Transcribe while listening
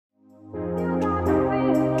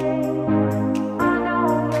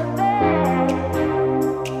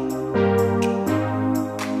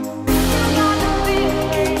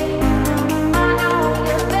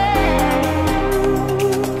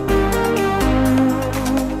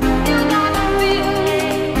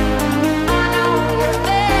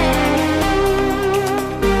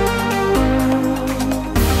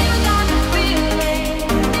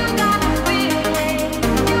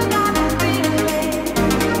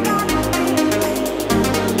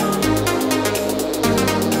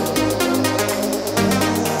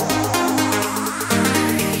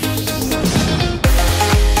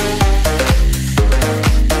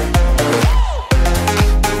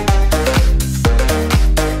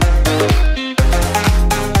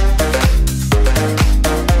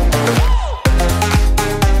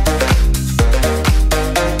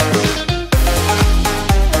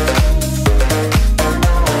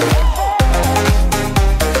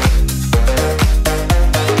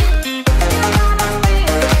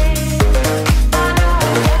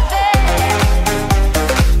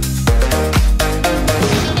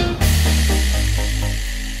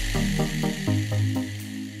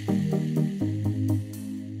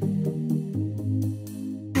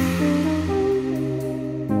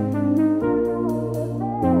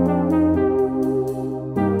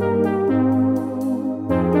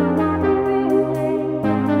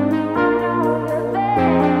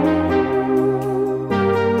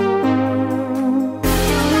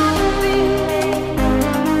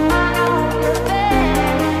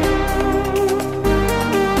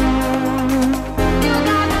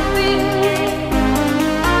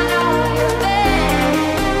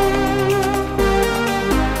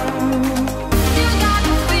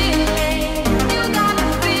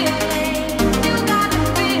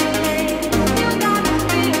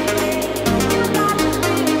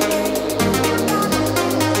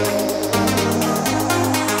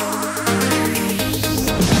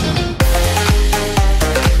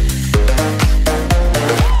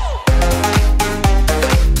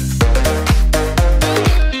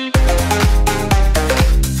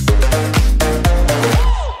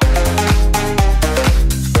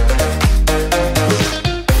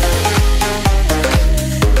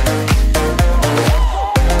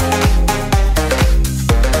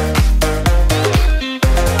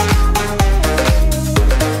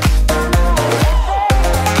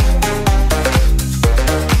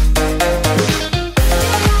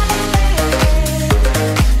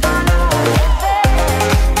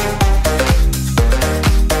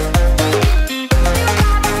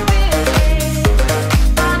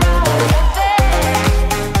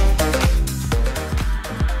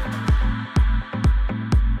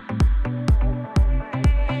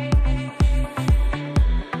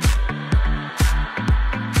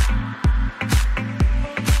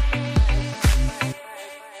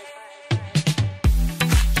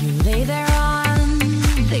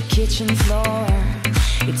kitchen floor.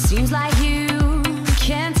 It seems like you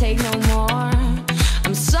can't take no more.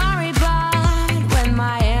 I'm sorry, but when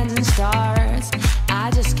my engine starts,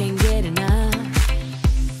 I just can't get enough.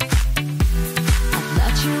 I'll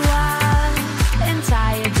let you up and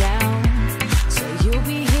tie it down, so you'll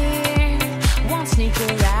be here, won't sneak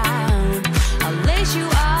around. I'll lace you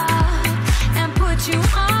up and put you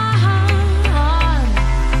on.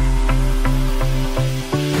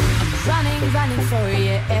 I'm running for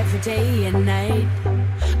you every day and night.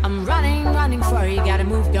 I'm running for you, gotta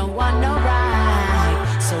move, don't want no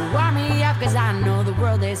ride. So warm me up, cause I know the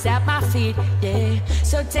world is at my feet, yeah.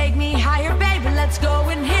 So take me higher, baby, let's go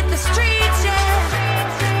and hit the streets, yeah.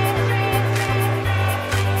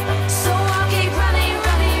 So I'll keep running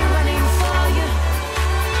for you.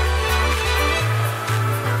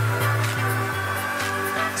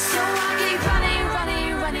 So I'll keep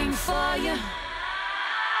running for you.